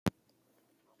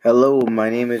Hello,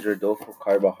 my name is Rodolfo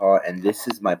Carbajal, and this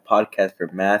is my podcast for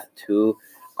Math 2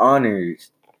 Honors.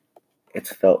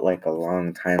 It's felt like a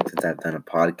long time since I've done a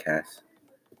podcast.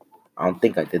 I don't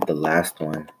think I did the last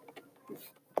one,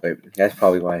 but that's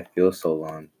probably why I feel so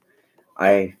long.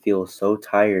 I feel so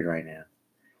tired right now.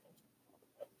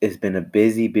 It's been a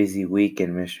busy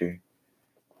weekend, mister.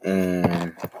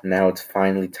 And now it's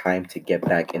finally time to get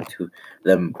back into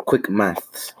the quick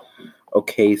maths.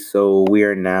 Okay, so we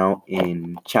are now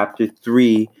in Chapter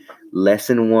 3,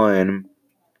 Lesson 1.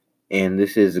 And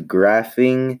this is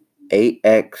graphing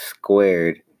 8x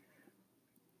squared.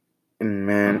 And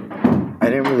man, I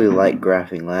didn't really like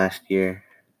graphing last year.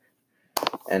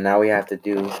 And now we have to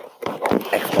do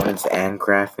exponents and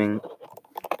graphing.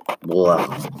 Blah.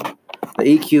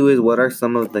 The EQ is what are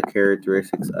some of the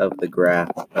characteristics of the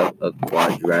graph of a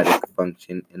quadratic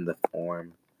function in the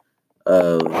form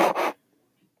of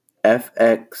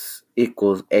fx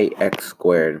equals 8x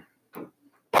squared.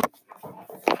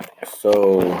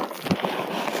 So,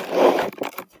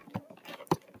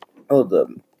 hold up.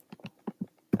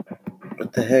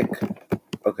 What the heck?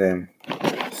 Okay.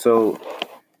 So,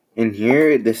 in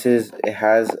here, it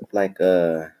has like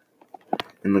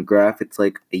in the graph, it's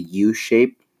like a U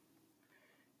shape.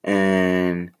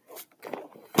 And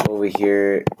over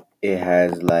here, it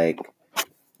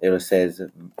says,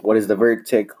 what is the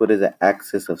vertex, what is the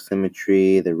axis of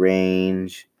symmetry, the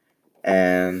range,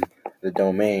 and the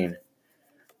domain.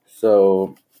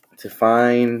 So, to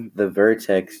find the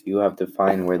vertex, you have to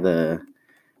find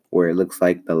where it looks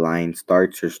like the line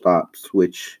starts or stops,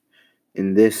 which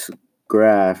in this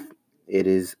graph, it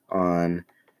is on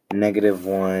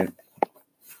 -1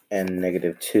 and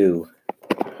 -2.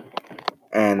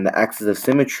 And the axis of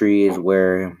symmetry is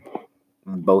where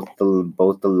both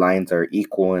the lines are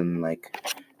equal and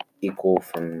equal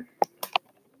from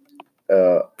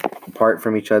apart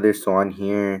from each other. So on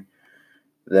here,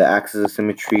 the axis of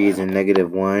symmetry is in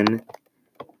 -1,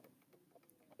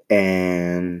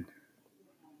 and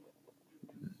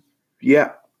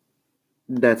yeah,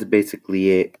 that's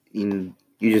basically it. You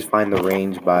just find the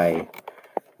range by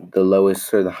the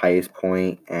lowest or the highest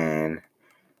point, and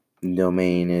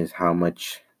domain is how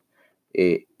much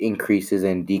it increases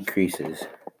and decreases.